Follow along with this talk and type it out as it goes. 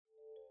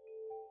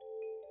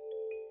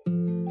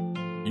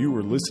You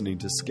are listening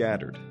to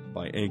Scattered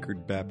by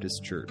Anchored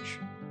Baptist Church,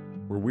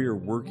 where we are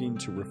working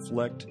to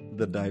reflect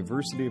the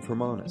diversity of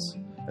Hermanus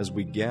as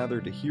we gather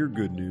to hear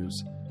good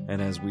news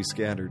and as we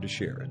scatter to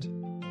share it.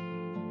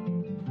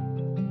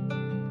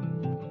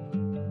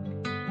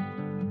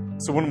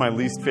 So one of my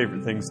least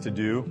favorite things to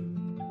do,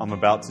 I'm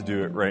about to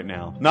do it right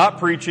now. Not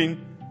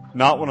preaching,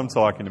 not what I'm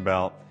talking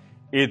about.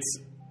 It's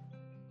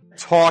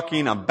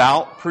talking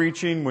about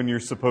preaching when you're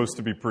supposed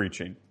to be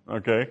preaching,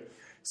 okay?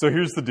 So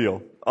here's the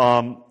deal.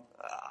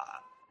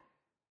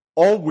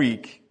 All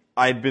week,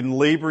 I'd been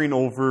laboring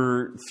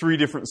over 3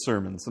 different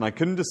sermons, and I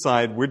couldn't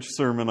decide which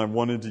sermon I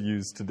wanted to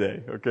use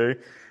today, okay?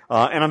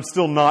 And I'm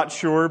still not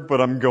sure,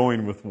 but I'm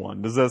going with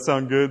one. Does that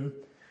sound good?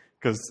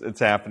 Because it's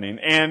happening.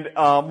 And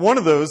one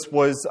of those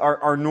was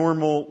our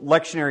normal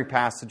lectionary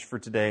passage for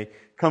today,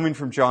 coming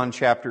from John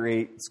chapter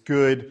 8. It's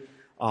good.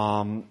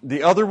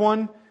 The other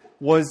one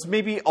was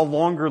maybe a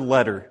longer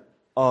letter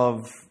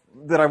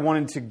that I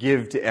wanted to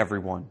give to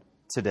everyone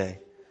today.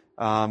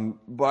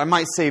 But I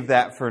might save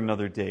that for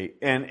another day.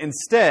 And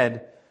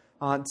instead,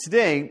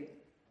 today,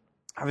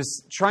 I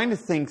was trying to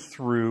think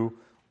through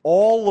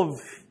all of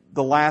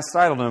the last,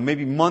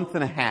 maybe month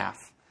and a half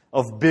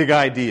of big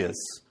ideas.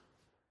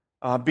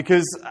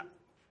 Because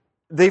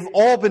they've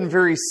all been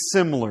very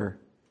similar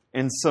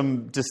in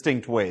some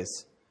distinct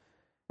ways.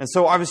 And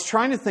so I was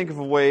trying to think of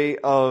a way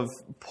of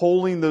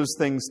pulling those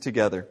things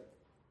together.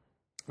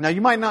 Now,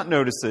 you might not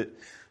notice it,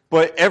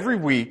 but every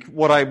week,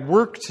 what I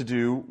work to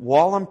do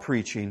while I'm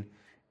preaching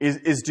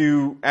is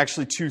do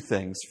actually 2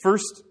 things.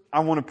 First,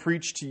 I want to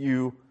preach to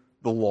you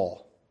the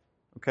law,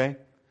 okay?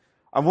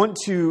 I want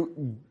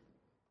to...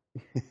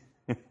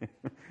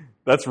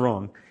 That's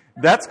wrong.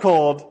 That's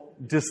called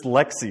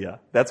dyslexia.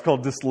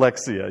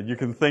 You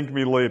can thank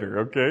me later,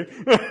 okay?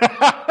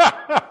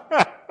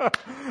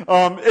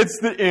 It's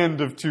the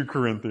end of 2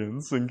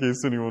 Corinthians, in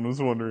case anyone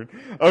was wondering.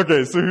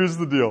 Okay, so here's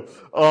the deal.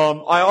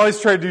 I always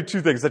try to do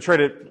 2 things. I try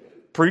to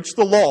preach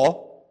the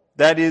law,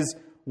 that is,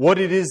 what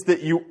it is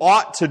that you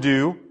ought to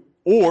do,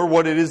 or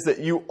what it is that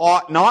you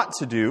ought not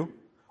to do,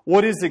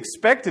 what is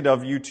expected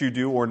of you to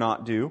do or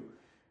not do,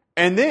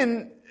 and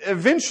then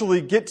eventually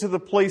get to the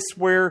place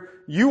where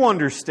you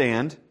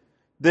understand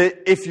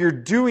that if you're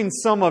doing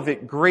some of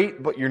it,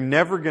 great, but you're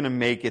never going to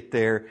make it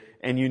there,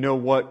 and you know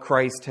what?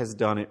 Christ has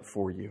done it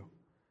for you.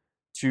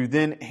 To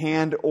then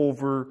hand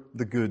over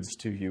the goods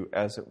to you,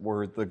 as it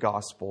were, the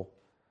gospel,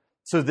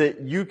 so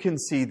that you can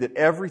see that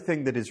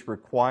everything that is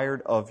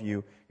required of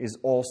you is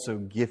also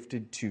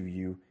gifted to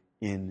you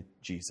in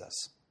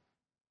Jesus.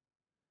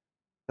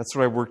 That's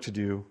what I work to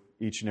do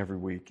each and every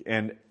week.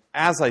 And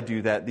as I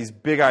do that, these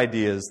big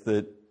ideas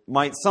that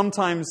might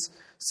sometimes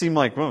seem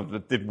like, well,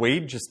 did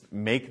Wade just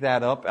make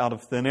that up out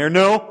of thin air?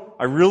 No,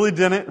 I really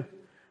didn't.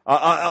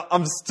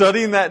 I'm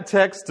studying that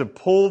text to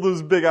pull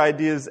those big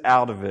ideas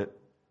out of it.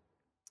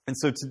 And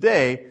so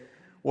today,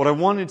 what I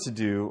wanted to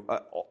do,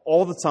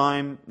 all the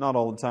time, not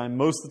all the time,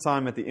 most of the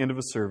time at the end of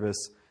a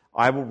service,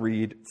 I will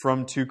read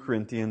from 2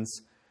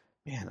 Corinthians.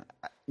 Man,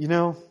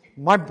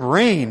 my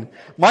brain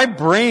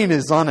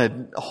is on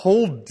a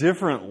whole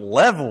different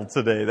level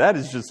today. That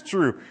is just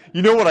true.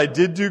 You know what I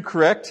did do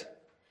correct?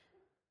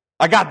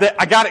 I got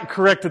it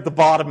correct at the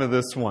bottom of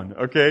this one,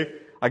 okay?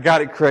 I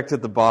got it correct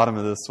at the bottom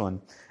of this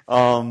one.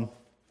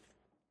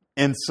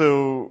 And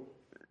so,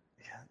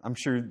 I'm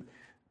sure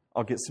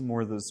I'll get some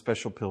more of those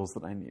special pills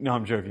that I need. No,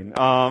 I'm joking.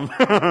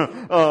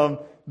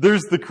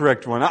 There's the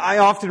correct one. I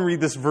often read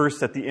this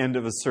verse at the end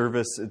of a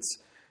service. It's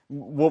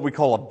what we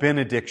call a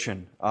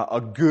benediction,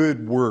 a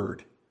good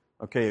word,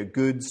 okay, a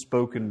good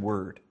spoken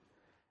word.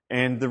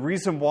 And the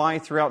reason why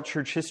throughout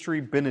church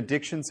history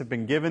benedictions have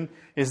been given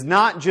is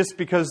not just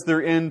because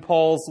they're in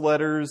Paul's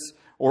letters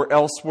or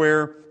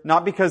elsewhere,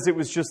 not because it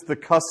was just the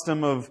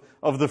custom of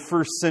the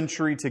first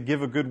century to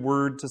give a good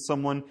word to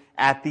someone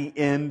at the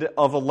end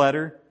of a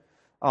letter,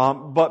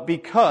 but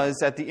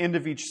because at the end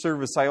of each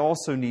service, I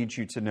also need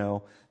you to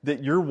know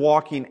that you're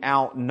walking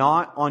out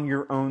not on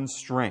your own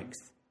strength,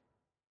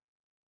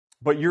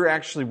 but you're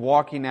actually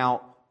walking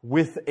out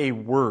with a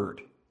word,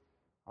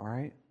 all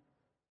right?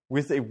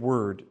 With a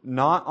word,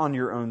 not on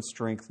your own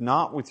strength,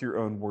 not with your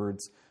own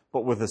words,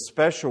 but with a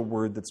special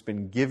word that's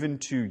been given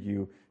to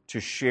you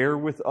to share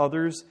with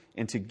others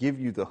and to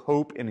give you the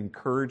hope and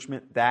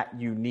encouragement that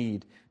you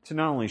need to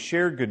not only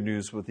share good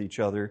news with each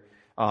other,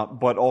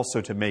 but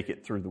also to make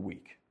it through the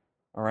week.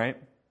 All right?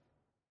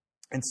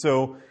 And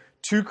so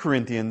 2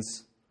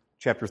 Corinthians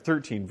chapter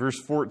 13, verse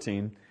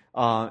 14,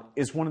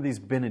 is one of these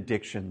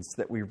benedictions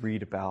that we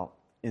read about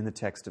in the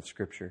text of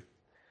Scripture.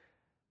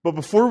 But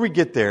before we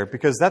get there,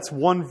 because that's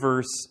one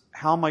verse,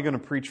 how am I going to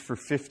preach for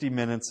 50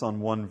 minutes on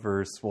one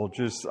verse? Well,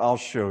 I'll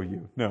show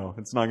you. No,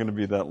 it's not going to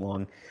be that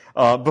long.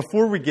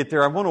 Before we get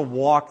there, I want to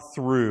walk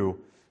through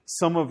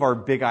some of our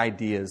big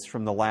ideas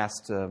from the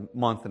last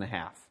month and a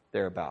half,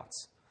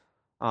 thereabouts.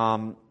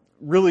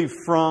 Really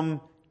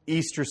from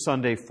Easter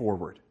Sunday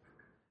forward.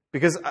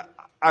 Because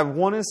I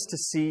want us to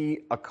see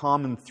a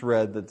common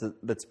thread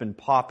that's been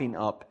popping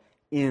up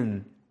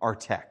in our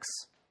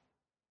texts.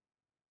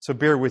 So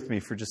bear with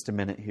me for just a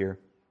minute here.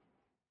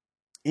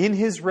 In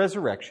His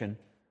resurrection,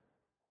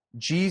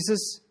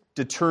 Jesus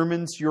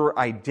determines your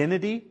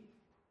identity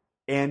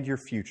and your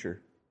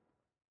future.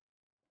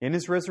 In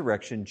His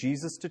resurrection,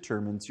 Jesus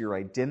determines your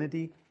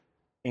identity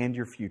and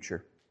your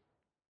future.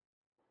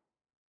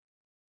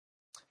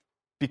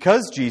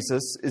 Because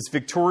Jesus is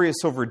victorious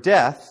over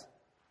death,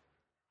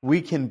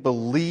 we can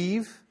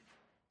believe,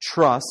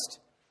 trust,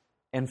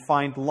 and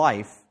find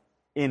life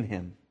in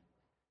Him.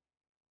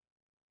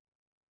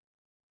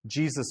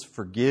 Jesus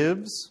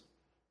forgives,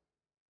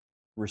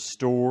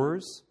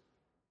 restores,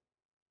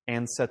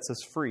 and sets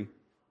us free.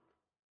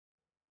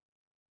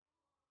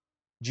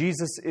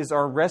 Jesus is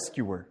our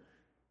rescuer,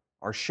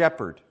 our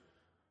shepherd,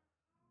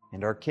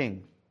 and our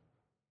king.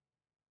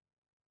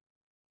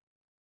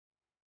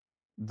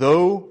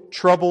 Though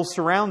trouble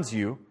surrounds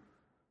you,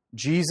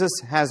 Jesus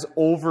has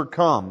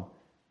overcome,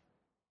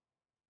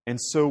 and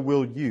so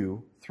will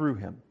you through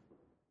Him.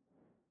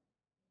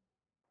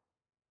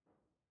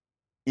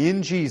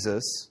 In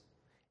Jesus,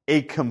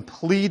 a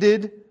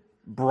completed,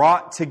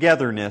 brought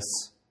togetherness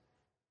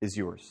is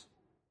yours.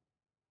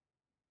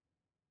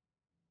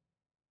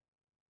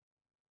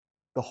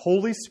 The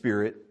Holy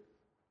Spirit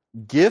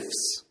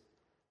gifts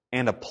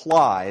and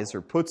applies,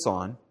 or puts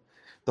on,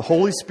 the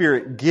Holy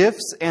Spirit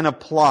gifts and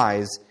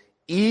applies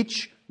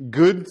each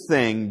good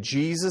thing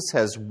Jesus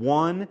has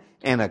won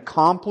and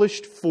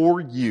accomplished for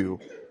you.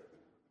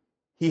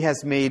 He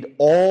has made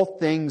all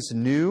things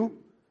new,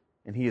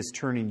 and He is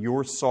turning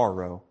your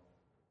sorrow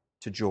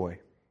to joy.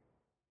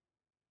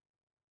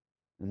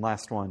 And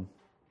last one.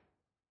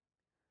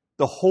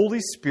 The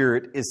Holy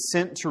Spirit is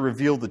sent to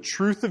reveal the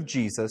truth of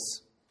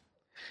Jesus,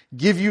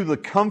 give you the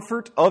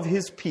comfort of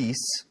His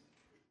peace,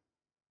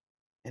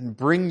 and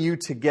bring you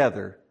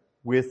together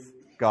with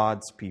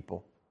God's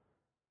people.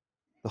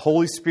 The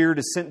Holy Spirit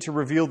is sent to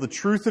reveal the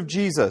truth of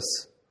Jesus,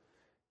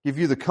 give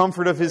you the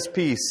comfort of His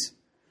peace,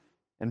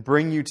 and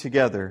bring you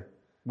together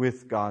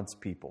with God's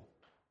people.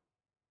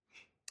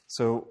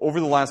 So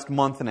over the last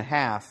month and a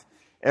half,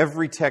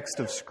 every text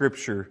of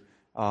Scripture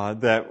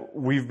that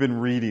we've been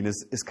reading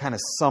is kind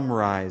of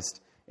summarized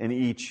in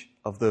each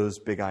of those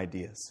big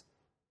ideas.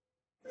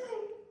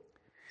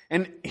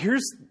 And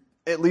here's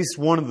at least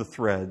one of the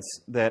threads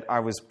that I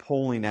was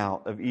pulling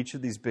out of each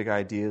of these big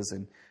ideas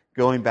and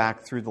going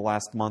back through the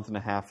last month and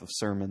a half of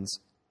sermons,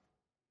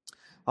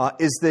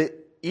 is that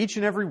each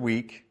and every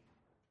week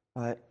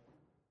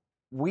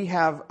we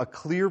have a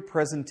clear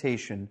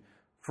presentation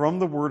from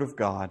the Word of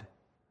God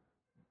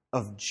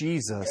of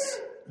Jesus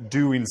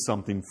doing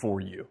something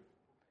for you.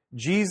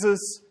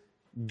 Jesus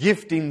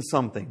gifting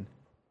something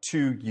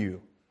to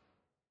you.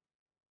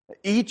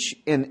 Each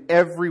and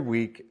every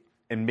week,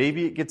 and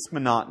maybe it gets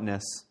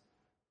monotonous,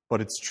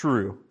 but it's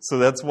true. So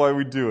that's why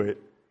we do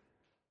it.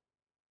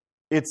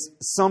 It's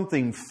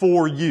something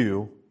for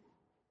you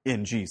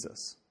in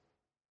Jesus.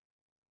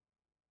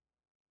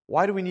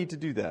 Why do we need to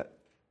do that?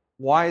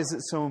 Why is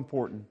it so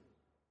important?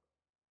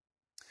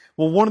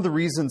 Well, one of the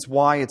reasons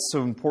why it's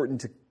so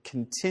important to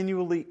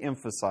continually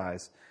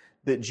emphasize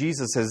that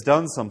Jesus has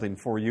done something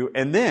for you,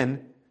 and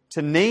then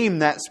to name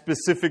that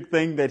specific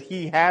thing that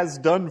He has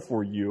done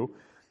for you,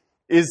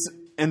 is,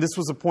 and this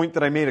was a point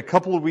that I made a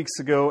couple of weeks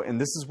ago, and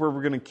this is where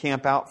we're going to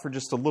camp out for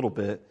just a little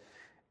bit,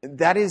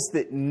 that is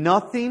that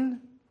nothing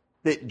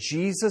that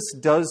Jesus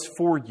does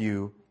for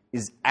you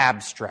is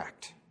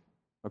abstract.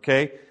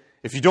 Okay?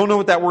 If you don't know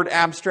what that word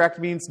abstract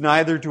means,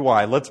 neither do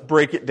I. Let's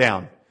break it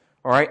down.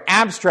 All right?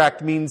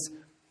 Abstract means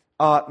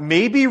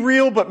maybe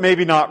real, but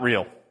maybe not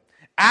real.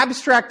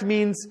 Abstract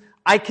means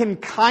I can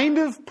kind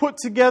of put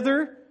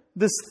together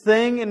this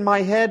thing in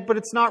my head, but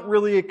it's not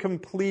really a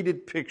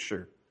completed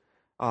picture.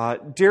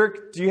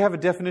 Derek, do you have a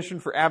definition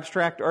for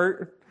abstract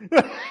art?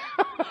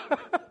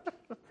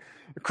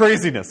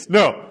 Craziness.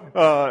 No.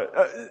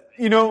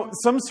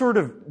 Some sort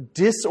of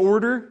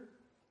disorder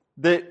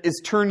that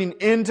is turning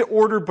into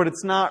order, but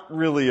it's not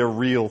really a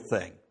real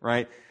thing,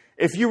 right?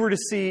 If you were to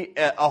see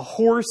a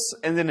horse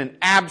and then an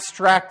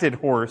abstracted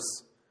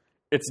horse,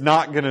 it's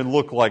not going to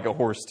look like a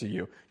horse to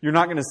you. You're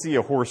not going to see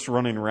a horse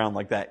running around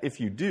like that. If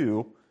you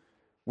do,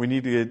 we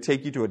need to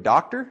take you to a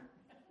doctor,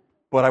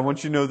 but I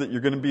want you to know that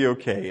you're going to be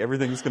okay.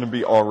 Everything's going to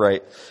be all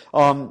right.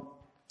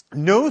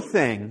 No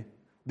thing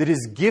that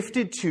is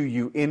gifted to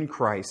you in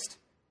Christ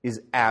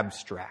is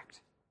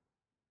abstract.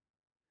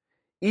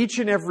 Each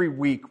and every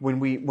week when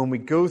we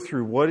go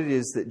through what it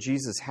is that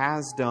Jesus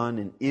has done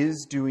and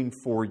is doing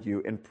for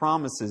you and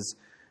promises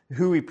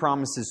who He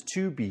promises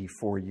to be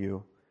for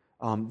you,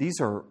 these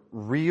are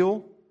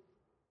real,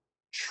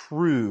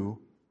 true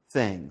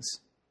things.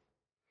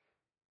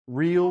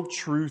 Real,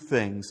 true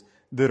things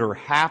that are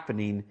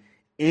happening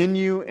in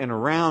you and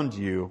around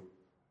you,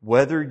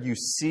 whether you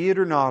see it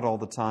or not all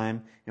the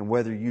time, and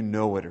whether you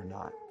know it or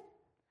not.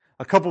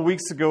 A couple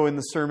weeks ago in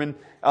the sermon,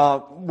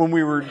 when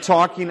we were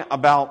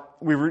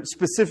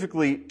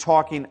specifically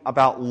talking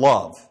about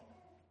love.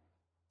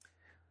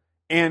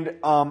 And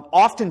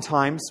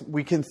oftentimes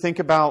we can think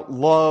about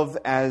love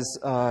as,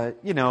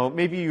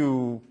 maybe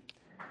you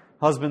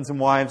husbands and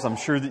wives, I'm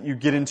sure that you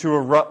get into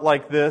a rut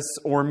like this,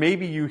 or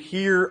maybe you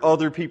hear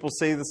other people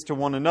say this to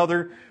one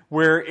another,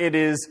 where it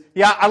is,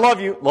 yeah, I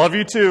love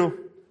you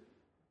too,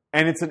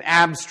 and it's an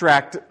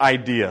abstract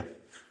idea,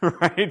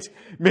 right?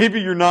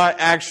 Maybe you're not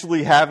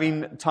actually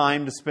having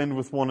time to spend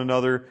with one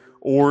another,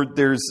 or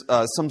there's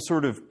some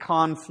sort of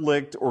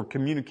conflict or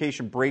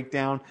communication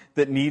breakdown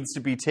that needs to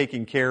be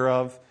taken care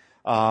of.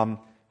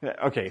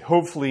 Okay,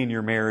 hopefully in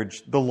your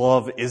marriage, the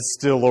love is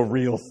still a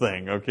real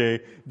thing, okay?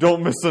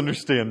 Don't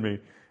misunderstand me.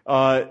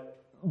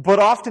 But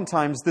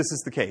oftentimes, this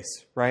is the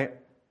case, right?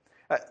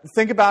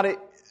 Think about it,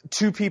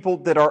 two people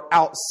that are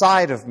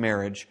outside of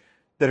marriage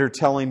that are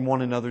telling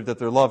one another that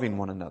they're loving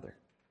one another.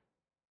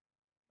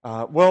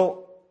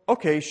 Well,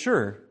 okay,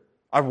 sure,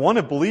 I want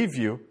to believe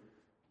you,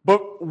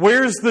 but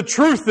where's the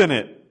truth in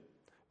it?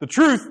 The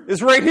truth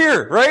is right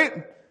here,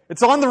 right?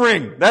 It's on the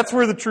ring. That's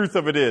where the truth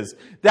of it is.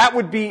 That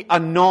would be a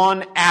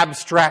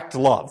non-abstract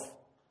love.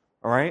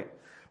 All right?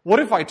 What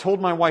if I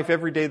told my wife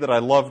every day that I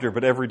loved her,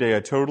 but every day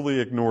I totally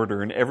ignored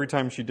her, and every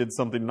time she did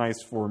something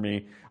nice for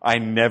me, I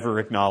never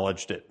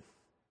acknowledged it?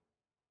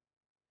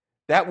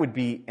 That would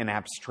be an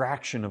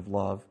abstraction of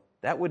love.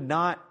 That would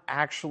not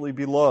actually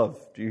be love.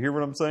 Do you hear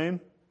what I'm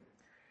saying?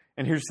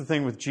 And here's the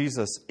thing with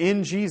Jesus.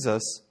 In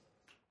Jesus,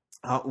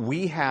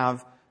 we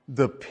have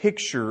the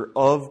picture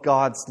of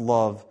God's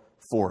love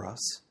for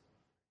us.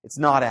 It's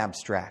not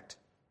abstract.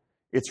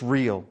 It's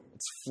real.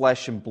 It's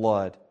flesh and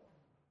blood.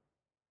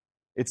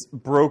 It's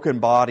broken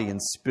body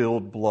and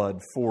spilled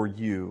blood for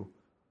you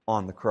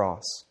on the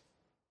cross.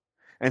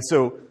 And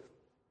so,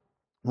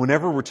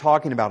 whenever we're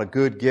talking about a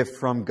good gift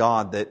from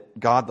God, that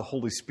God, the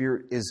Holy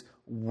Spirit, is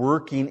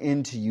working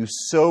into you,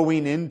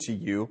 sowing into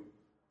you,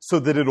 so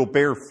that it'll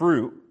bear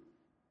fruit,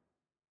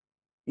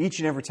 each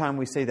and every time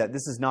we say that,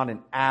 this is not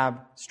an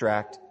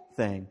abstract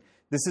thing.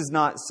 This is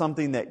not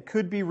something that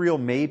could be real,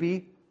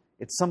 maybe.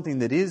 It's something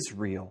that is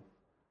real.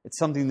 It's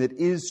something that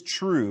is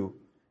true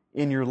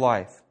in your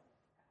life.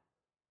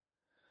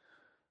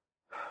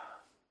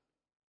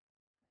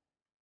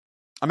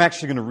 I'm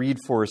actually going to read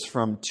for us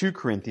from 2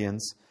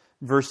 Corinthians,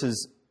 2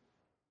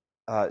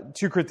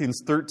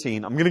 Corinthians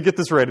 13. I'm going to get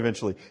this right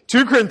eventually.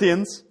 2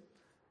 Corinthians,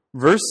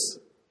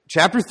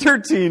 chapter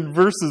 13,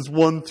 verses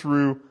 1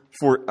 through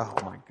 4. Oh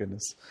my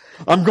goodness.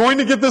 I'm going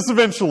to get this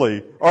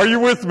eventually. Are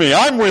you with me?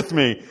 I'm with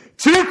me.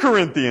 2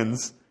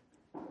 Corinthians,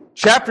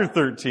 chapter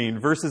 13,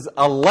 verses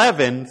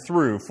 11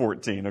 through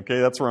 14. Okay,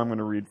 that's where I'm going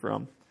to read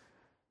from.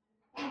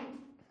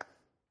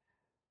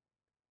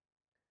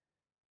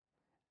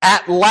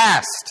 At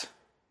last,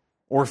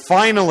 or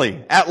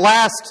finally, at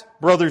last,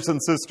 brothers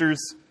and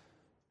sisters,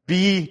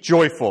 be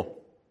joyful.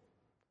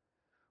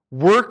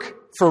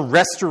 Work for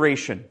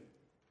restoration.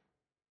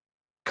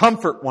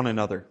 Comfort one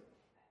another.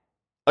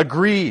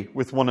 Agree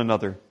with one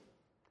another.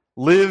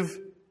 Live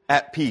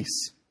at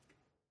peace.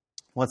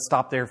 Let's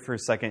stop there for a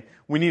second.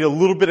 We need a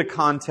little bit of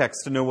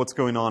context to know what's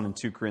going on in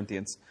 2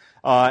 Corinthians.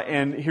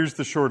 And here's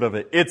the short of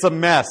it. It's a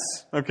mess,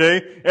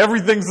 okay?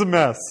 Everything's a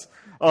mess.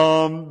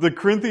 The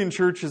Corinthian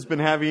church has been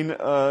having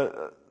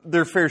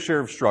their fair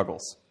share of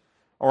struggles.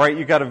 All right,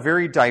 you got a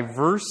very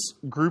diverse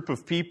group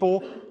of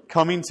people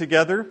coming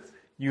together.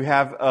 You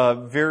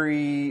have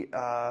very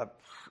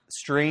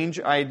strange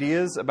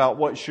ideas about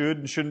what should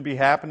and shouldn't be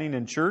happening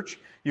in church.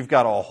 You've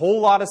got a whole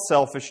lot of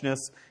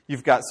selfishness.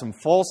 You've got some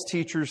false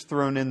teachers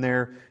thrown in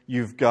there.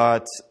 You've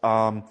got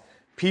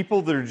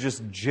people that are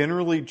just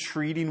generally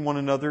treating one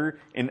another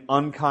in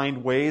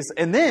unkind ways.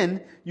 And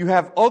then you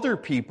have other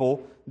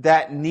people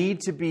that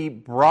need to be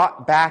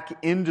brought back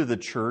into the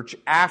church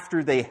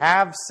after they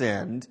have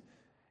sinned,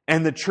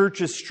 and the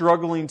church is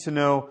struggling to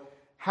know,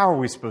 how are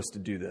we supposed to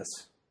do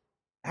this?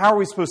 How are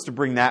we supposed to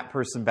bring that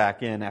person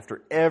back in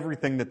after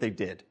everything that they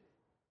did?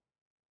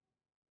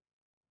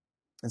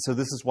 And so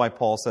this is why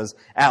Paul says,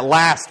 at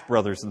last,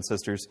 brothers and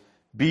sisters,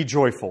 be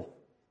joyful.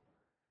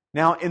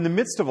 Now, in the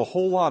midst of a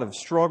whole lot of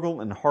struggle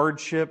and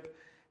hardship,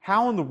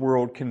 how in the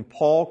world can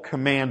Paul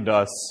command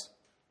us,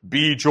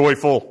 be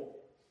joyful?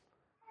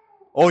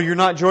 Oh, you're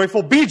not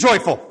joyful? Be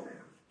joyful!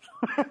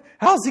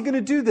 How's he going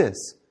to do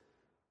this?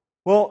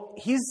 Well,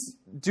 he's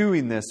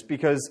doing this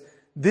because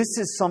this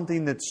is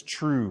something that's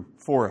true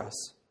for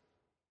us.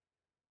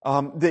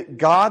 That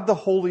God, the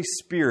Holy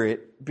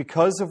Spirit,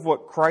 because of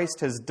what Christ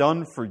has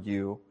done for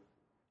you,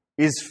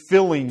 is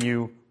filling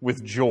you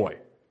with joy.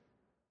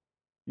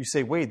 You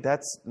say, wait,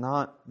 that's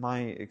not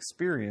my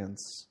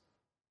experience.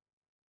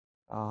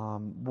 How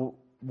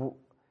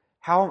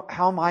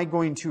am I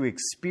going to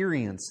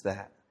experience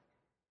that?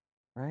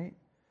 Right?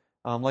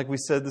 Like we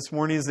said this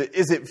morning, is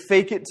it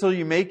fake it till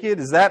you make it?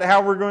 Is that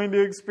how we're going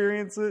to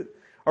experience it?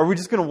 Are we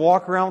just going to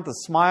walk around with a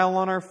smile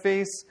on our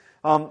face?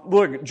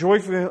 Look,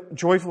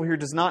 joyful here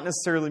does not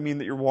necessarily mean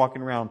that you're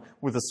walking around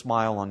with a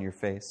smile on your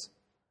face.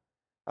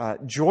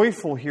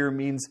 Joyful here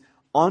means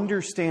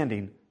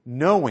understanding,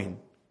 knowing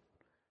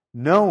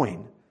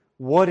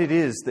what it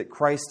is that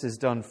Christ has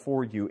done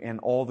for you and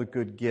all the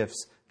good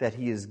gifts that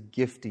He is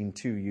gifting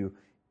to you,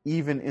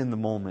 even in the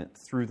moment,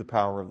 through the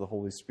power of the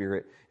Holy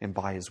Spirit and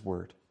by His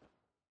Word.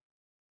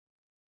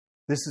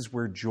 This is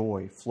where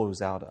joy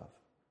flows out of.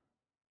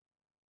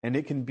 And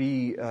it can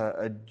be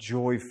a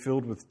joy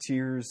filled with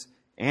tears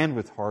and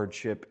with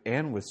hardship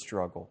and with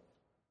struggle.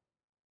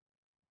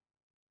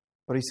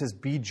 But he says,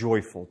 be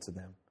joyful to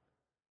them,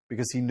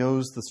 because he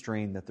knows the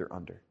strain that they're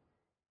under.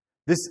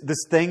 This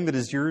thing that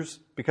is yours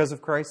because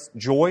of Christ,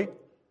 joy,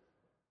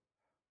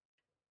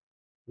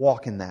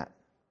 walk in that.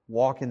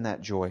 Walk in that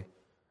joy.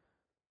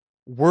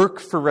 Work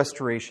for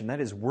restoration.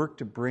 That is, work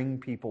to bring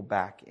people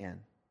back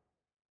in.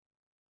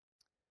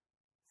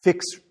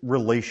 Fix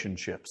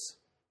relationships,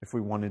 if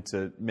we wanted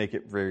to make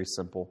it very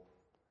simple.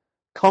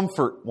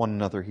 Comfort one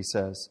another, he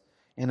says,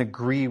 and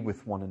agree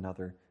with one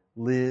another.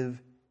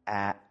 Live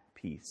at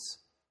peace.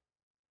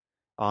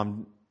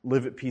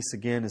 Live at peace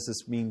again, does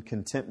this mean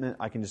contentment?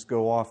 I can just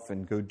go off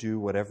and go do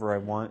whatever I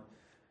want?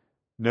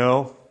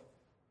 No.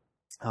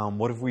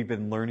 What have we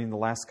been learning the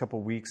last couple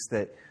of weeks?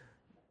 That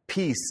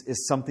peace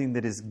is something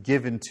that is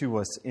given to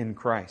us in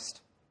Christ.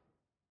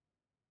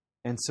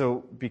 And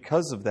so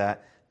because of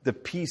that, the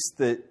peace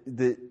that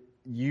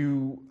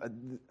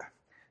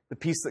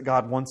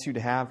God wants you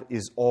to have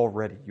is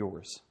already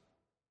yours.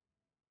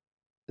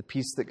 The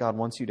peace that God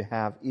wants you to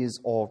have is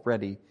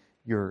already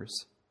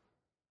yours.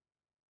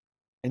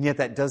 And yet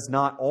that does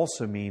not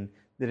also mean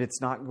that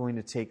it's not going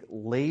to take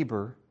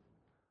labor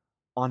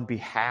on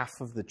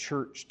behalf of the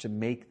church to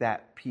make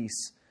that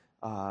peace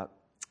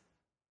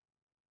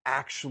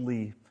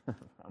actually, I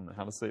don't know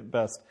how to say it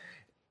best,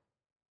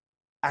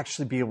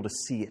 actually be able to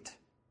see it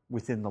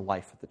within the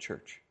life of the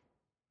church.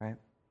 Right?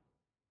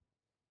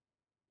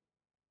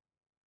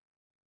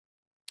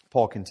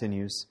 Paul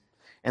continues,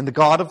 and the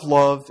God of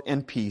love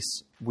and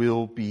peace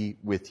will be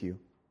with you.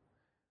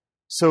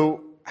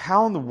 So,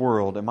 how in the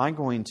world am I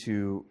going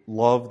to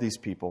love these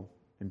people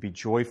and be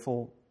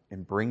joyful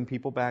and bring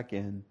people back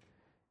in?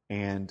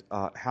 And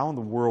how in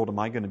the world am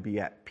I going to be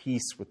at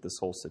peace with this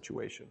whole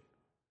situation?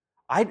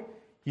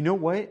 You know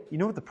what? You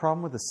know what the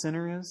problem with a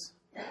sinner is?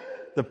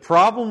 The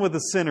problem with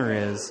a sinner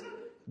is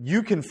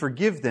you can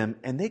forgive them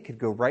and they could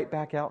go right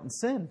back out and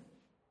sin.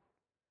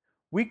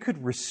 We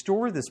could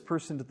restore this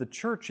person to the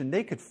church and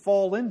they could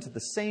fall into the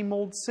same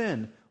old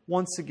sin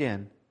once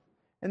again.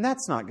 And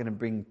that's not going to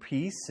bring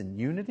peace and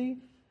unity.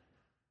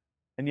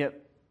 And yet,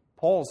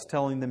 Paul's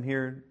telling them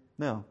here,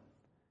 no,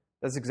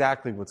 that's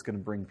exactly what's going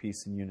to bring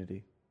peace and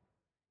unity.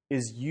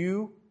 Is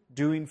you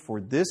doing for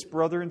this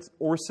brother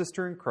or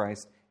sister in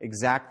Christ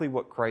exactly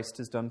what Christ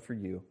has done for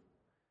you.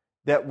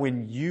 That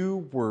when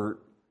you were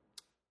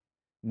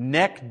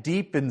neck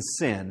deep in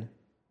sin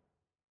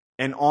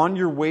and on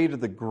your way to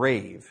the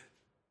grave,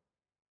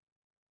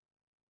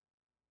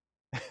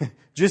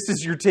 just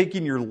as you're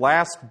taking your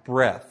last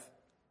breath,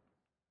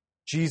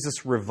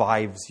 Jesus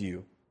revives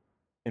you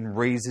and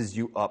raises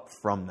you up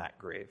from that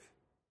grave.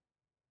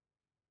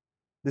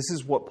 This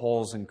is what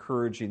Paul's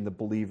encouraging the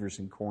believers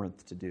in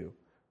Corinth to do.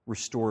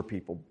 Restore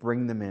people,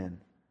 bring them in.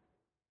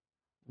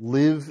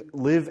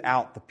 Live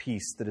out the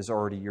peace that is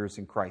already yours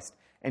in Christ.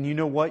 And you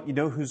know what? You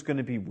know who's going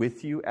to be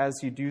with you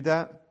as you do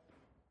that?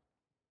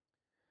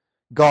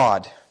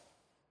 God,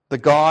 the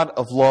God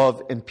of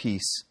love and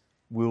peace,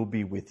 will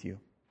be with you.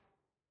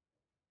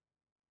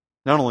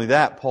 Not only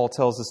that, Paul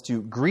tells us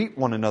to greet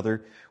one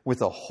another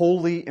with a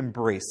holy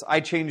embrace. I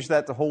changed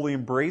that to holy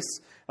embrace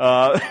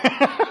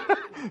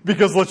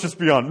because let's just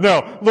be honest.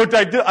 No, look,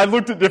 I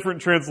looked at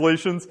different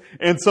translations,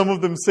 and some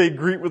of them say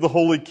greet with a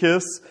holy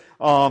kiss.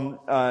 Some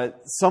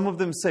of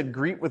them said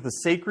greet with a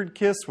sacred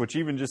kiss, which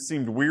even just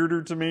seemed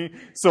weirder to me.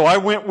 So I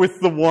went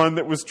with the one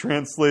that was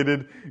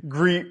translated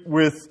greet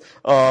with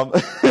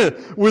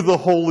with a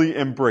holy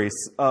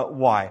embrace.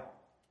 Why?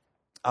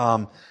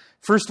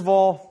 First of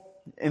all,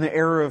 in the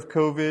era of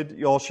COVID,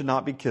 y'all should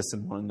not be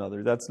kissing one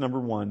another. That's number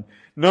one.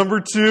 Number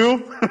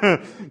two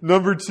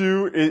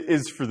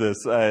is for this.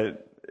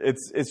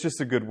 It's just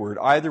a good word.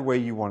 Either way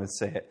you want to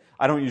say it.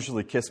 I don't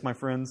usually kiss my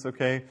friends,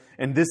 okay?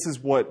 And this is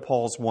what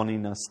Paul's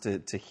wanting us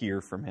to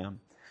hear from him.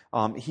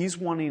 He's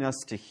wanting us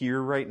to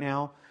hear right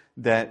now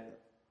that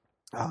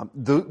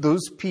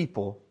those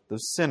people,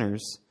 those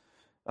sinners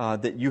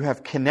that you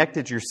have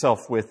connected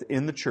yourself with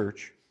in the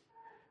church,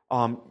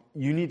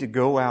 you need to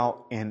go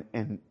out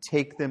and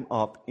take them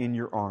up in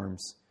your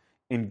arms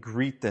and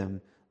greet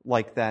them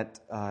like that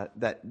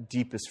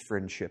deepest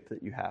friendship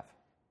that you have.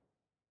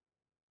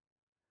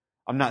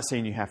 I'm not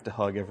saying you have to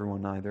hug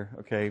everyone either,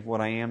 okay?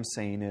 What I am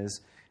saying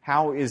is,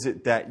 how is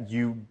it that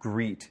you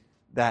greet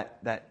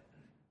that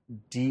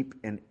deep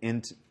and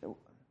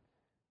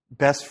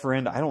best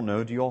friend? I don't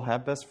know. Do you all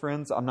have best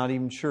friends? I'm not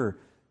even sure.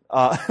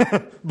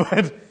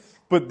 But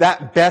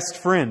that best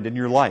friend in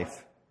your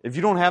life. If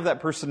you don't have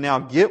that person now,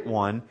 get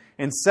one.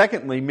 And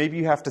secondly, maybe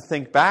you have to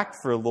think back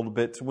for a little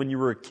bit to when you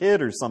were a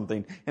kid or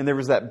something, and there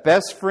was that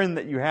best friend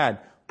that you had.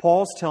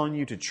 Paul's telling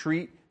you to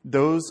treat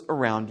those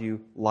around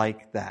you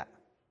like that.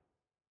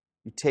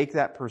 You take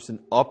that person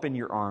up in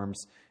your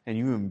arms and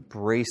you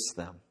embrace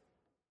them.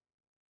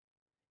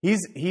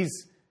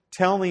 He's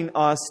telling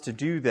us to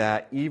do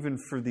that even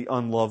for the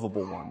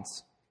unlovable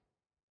ones.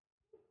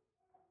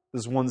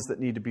 Those ones that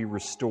need to be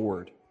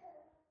restored.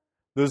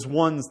 Those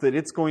ones that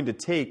it's going to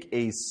take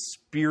a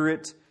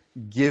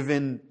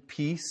Spirit-given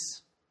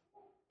peace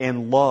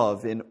and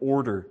love in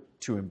order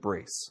to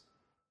embrace.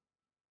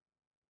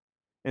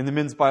 In the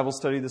men's Bible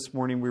study this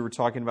morning, we were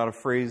talking about a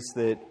phrase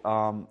that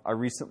I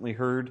recently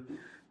heard.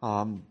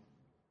 And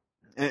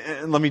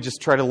let me just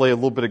try to lay a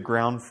little bit of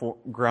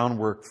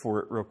groundwork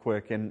for it real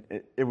quick. And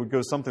it would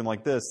go something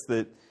like this,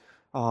 that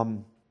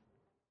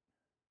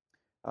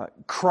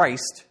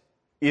Christ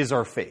is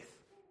our faith.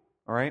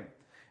 All right?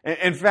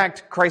 In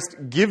fact, Christ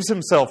gives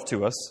himself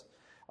to us.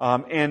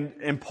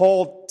 And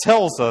Paul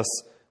tells us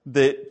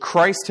that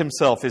Christ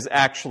himself is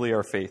actually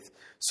our faith.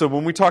 So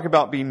when we talk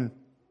about being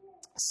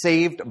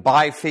saved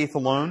by faith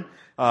alone,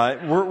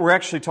 we're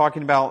actually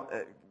talking about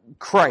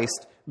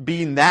Christ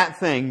being that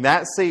thing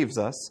that saves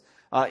us.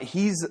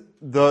 He's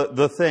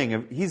the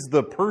thing, he's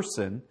the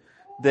person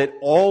that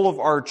all of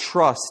our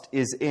trust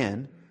is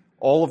in,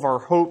 all of our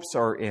hopes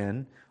are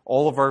in,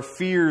 all of our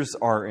fears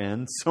are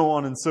in, so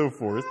on and so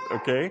forth,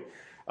 okay?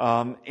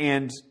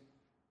 And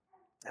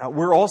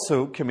we're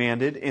also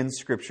commanded in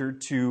Scripture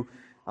to,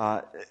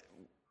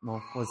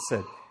 what's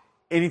said?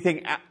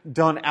 Anything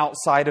done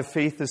outside of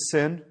faith is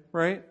sin,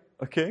 right?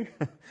 Okay?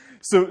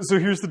 So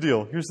here's the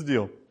deal. Here's the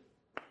deal.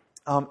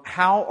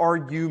 How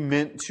are you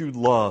meant to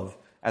love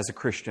as a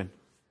Christian?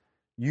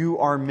 You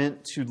are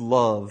meant to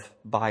love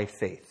by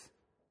faith.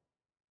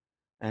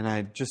 And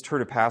I just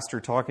heard a pastor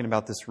talking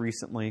about this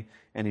recently,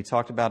 and he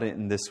talked about it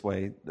in this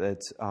way,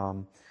 that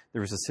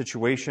there was a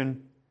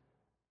situation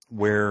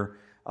where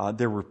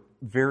there were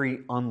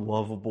very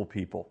unlovable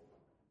people,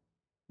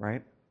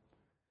 right?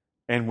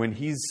 And when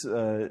he's,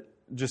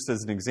 just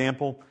as an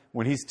example,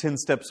 when he's 10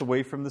 steps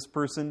away from this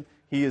person,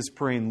 he is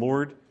praying,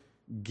 Lord,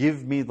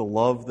 give me the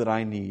love that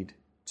I need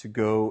to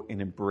go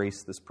and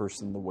embrace this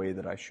person the way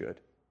that I should.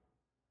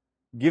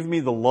 Give me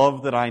the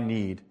love that I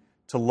need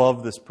to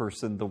love this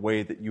person the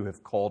way that you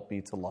have called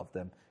me to love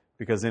them,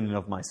 because in and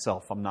of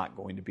myself, I'm not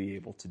going to be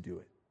able to do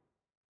it.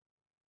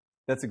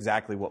 That's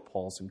exactly what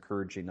Paul's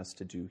encouraging us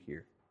to do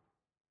here.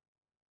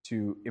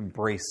 To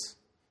embrace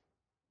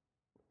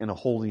in a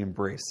holy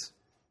embrace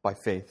by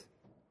faith.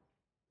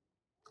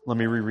 Let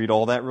me reread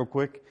all that real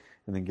quick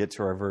and then get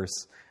to our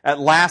verse. At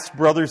last,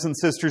 brothers and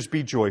sisters,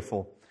 be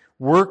joyful.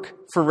 Work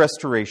for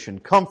restoration.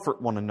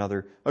 Comfort one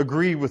another.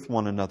 Agree with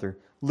one another.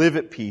 Live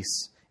at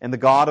peace. And the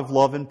God of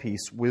love and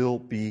peace will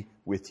be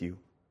with you.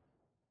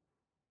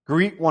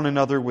 Greet one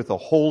another with a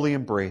holy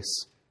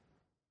embrace.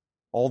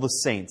 All the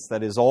saints,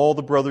 that is, all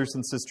the brothers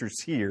and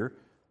sisters here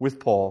with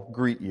Paul,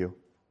 greet you.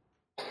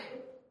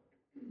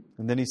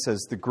 And then he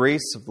says, the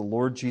grace of the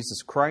Lord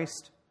Jesus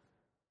Christ,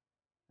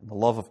 and the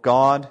love of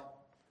God,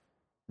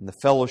 and the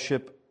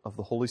fellowship of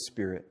the Holy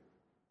Spirit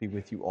be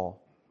with you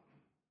all.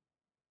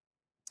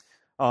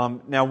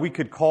 Now, we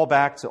could call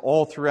back to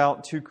all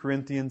throughout 2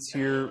 Corinthians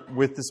here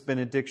with this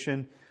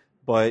benediction,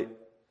 but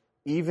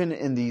even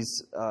in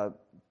these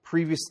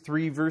previous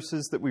 3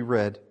 verses that we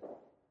read,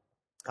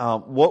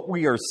 what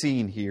we are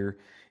seeing here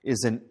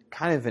is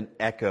kind of an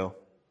echo.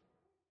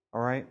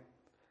 All right?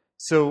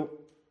 So,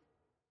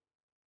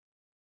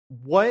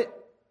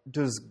 what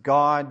does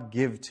God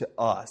give to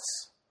us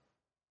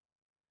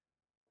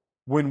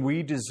when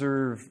we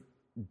deserve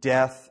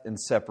death and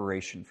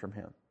separation from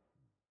Him?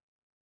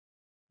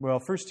 Well,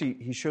 first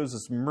He shows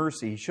us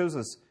mercy. He shows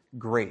us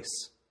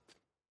grace.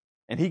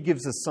 And He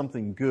gives us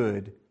something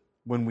good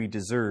when we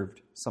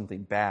deserved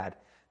something bad.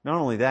 Not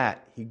only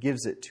that, He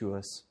gives it to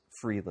us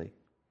freely.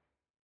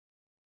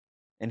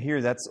 And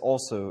here, that's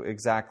also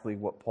exactly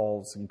what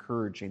Paul's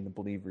encouraging the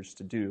believers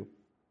to do.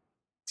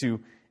 To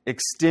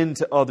extend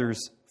to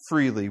others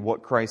freely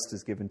what Christ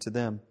has given to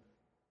them.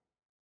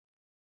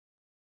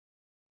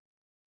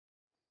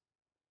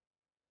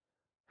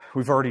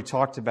 We've already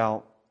talked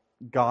about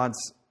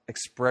God's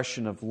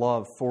expression of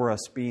love for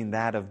us being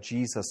that of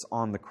Jesus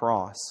on the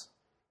cross.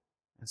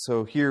 And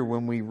so here,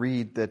 when we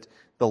read that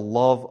the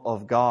love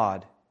of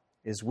God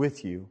is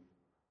with you,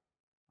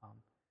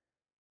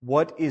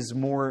 what is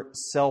more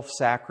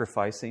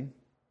self-sacrificing,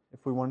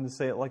 if we wanted to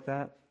say it like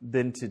that,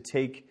 than to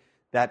take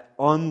that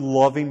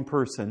unloving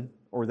person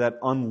or that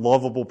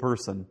unlovable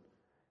person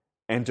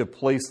and to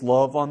place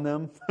love on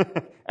them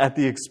at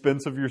the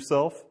expense of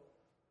yourself?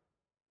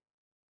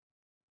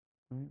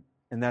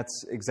 And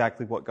that's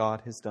exactly what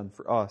God has done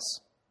for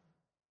us.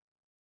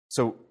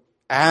 So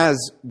as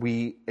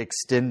we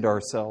extend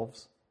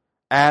ourselves,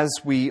 as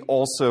we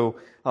also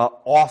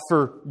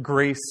offer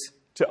grace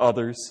to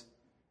others,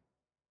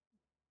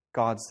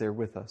 God's there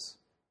with us.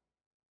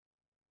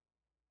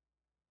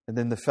 And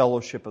then the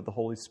fellowship of the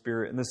Holy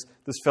Spirit. And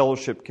this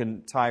fellowship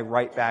can tie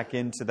right back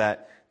into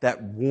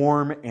that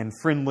warm and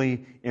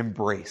friendly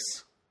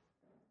embrace.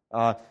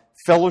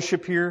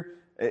 Fellowship here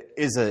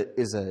is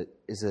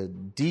a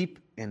deep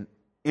and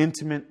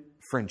intimate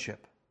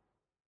friendship.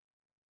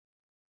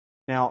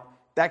 Now,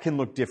 that can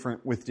look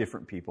different with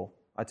different people.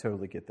 I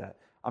totally get that.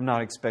 I'm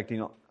not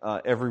expecting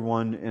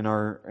everyone in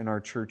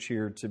our church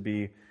here to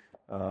be,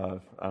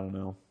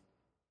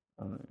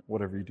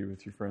 whatever you do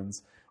with your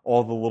friends,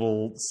 all the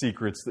little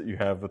secrets that you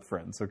have with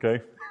friends,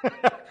 okay?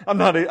 I'm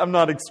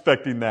not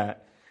expecting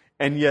that.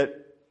 And yet,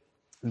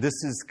 this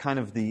is kind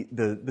of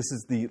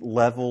the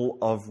level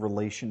of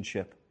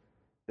relationship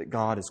that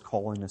God is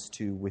calling us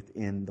to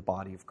within the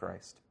body of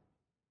Christ.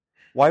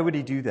 Why would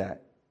He do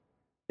that?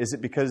 Is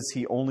it because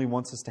He only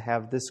wants us to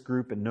have this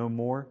group and no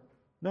more?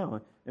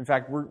 No. In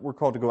fact, we're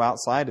called to go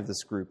outside of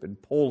this group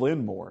and pull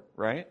in more,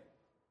 right?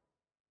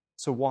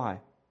 So why?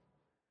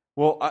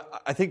 Well,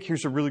 I think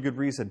here's a really good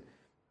reason.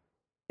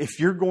 If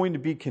you're going to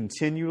be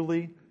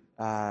continually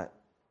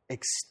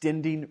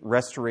extending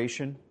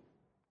restoration,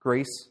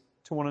 grace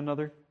to one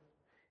another,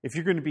 if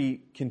you're going to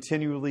be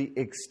continually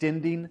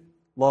extending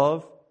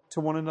love to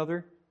one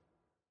another,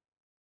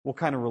 what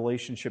kind of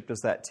relationship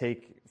does that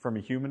take from a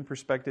human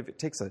perspective? It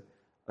takes a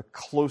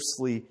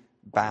closely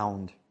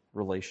bound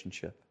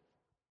relationship.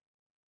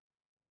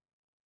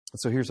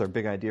 So here's our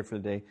big idea for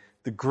the day.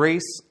 The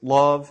grace,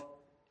 love,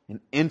 and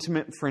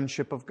intimate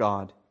friendship of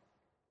God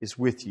is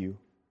with you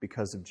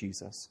because of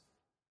Jesus.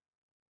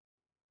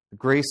 The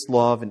grace,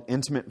 love, and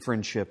intimate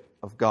friendship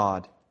of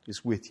God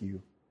is with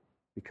you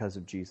because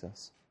of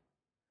Jesus.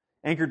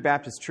 Anchored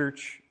Baptist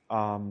Church,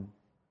 while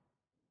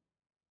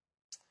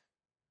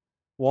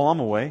I'm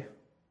away,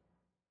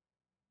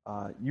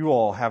 you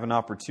all have an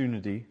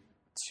opportunity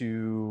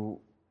to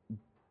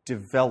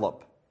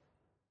develop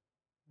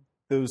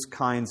those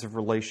kinds of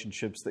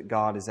relationships that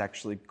God has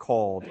actually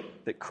called,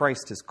 that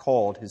Christ has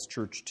called His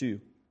church to.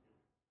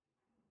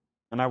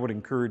 And I would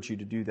encourage you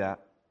to do that.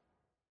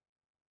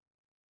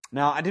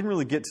 Now, I didn't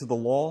really get to the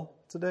law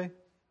today,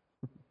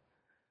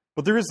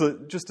 but there is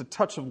just a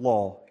touch of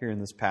law here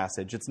in this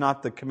passage. It's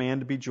not the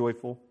command to be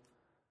joyful.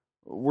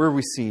 Where are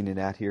we seeing it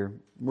at here?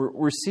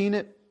 We're seeing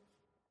it,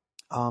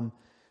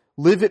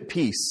 live at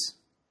peace,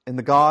 and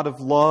the God of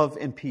love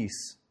and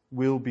peace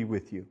will be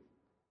with you.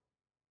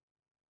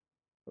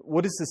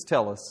 What does this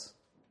tell us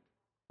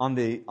on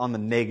the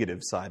negative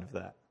side of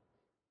that?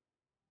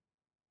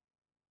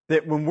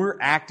 That when we're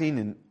acting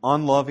in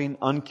unloving,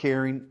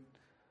 uncaring,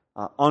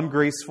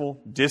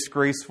 ungraceful,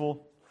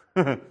 disgraceful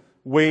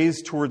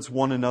ways towards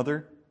one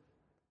another,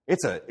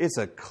 it's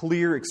a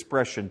clear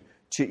expression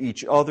to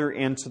each other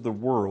and to the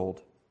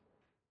world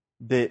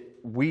that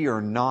we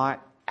are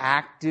not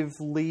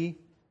actively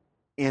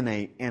in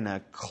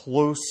a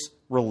close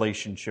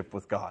relationship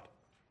with God.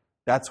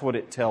 That's what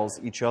it tells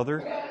each other,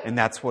 and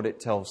that's what it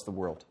tells the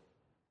world.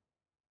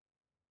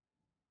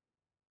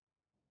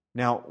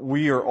 Now,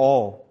 we are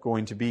all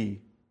going to be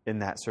in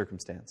that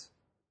circumstance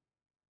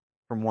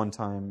from one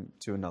time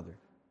to another.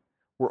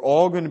 We're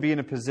all going to be in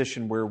a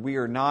position where we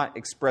are not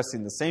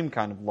expressing the same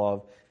kind of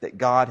love that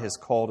God has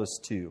called us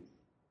to,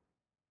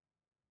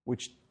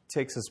 which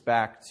takes us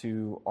back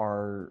to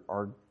our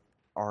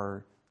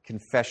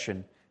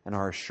confession and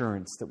our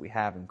assurance that we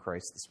have in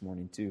Christ this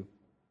morning too.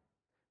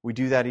 We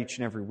do that each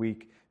and every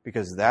week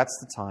because that's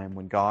the time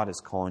when God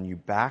is calling you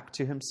back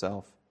to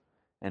Himself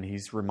and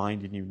He's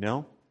reminding you,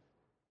 no,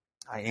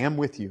 I am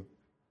with you.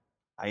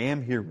 I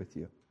am here with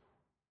you.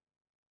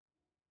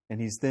 And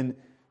He's then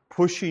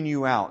pushing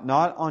you out,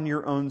 not on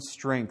your own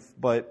strength,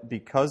 but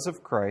because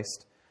of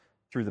Christ,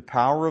 through the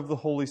power of the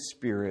Holy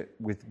Spirit,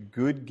 with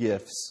good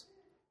gifts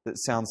that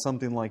sound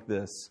something like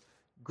this: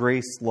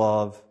 grace,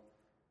 love,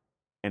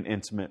 and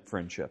intimate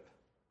friendship.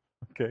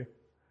 Okay?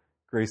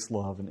 Grace,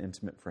 love, and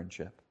intimate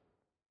friendship.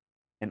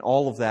 And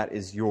all of that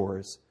is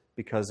yours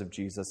because of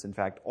Jesus. In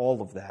fact,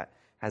 all of that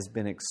has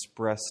been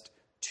expressed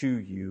to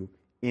you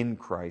in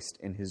Christ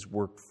and His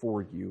work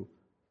for you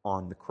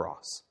on the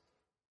cross.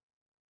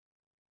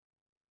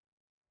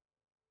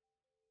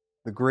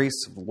 The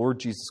grace of the Lord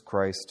Jesus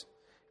Christ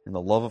and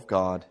the love of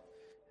God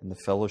and the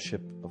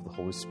fellowship of the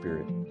Holy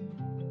Spirit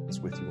is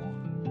with you all.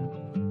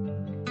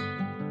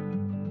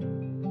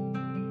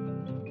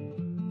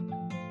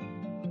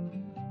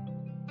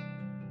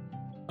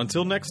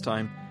 Until next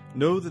time,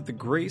 know that the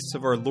grace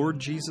of our Lord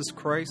Jesus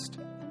Christ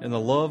and the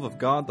love of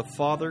God the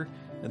Father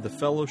and the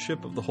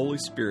fellowship of the Holy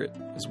Spirit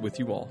is with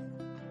you all.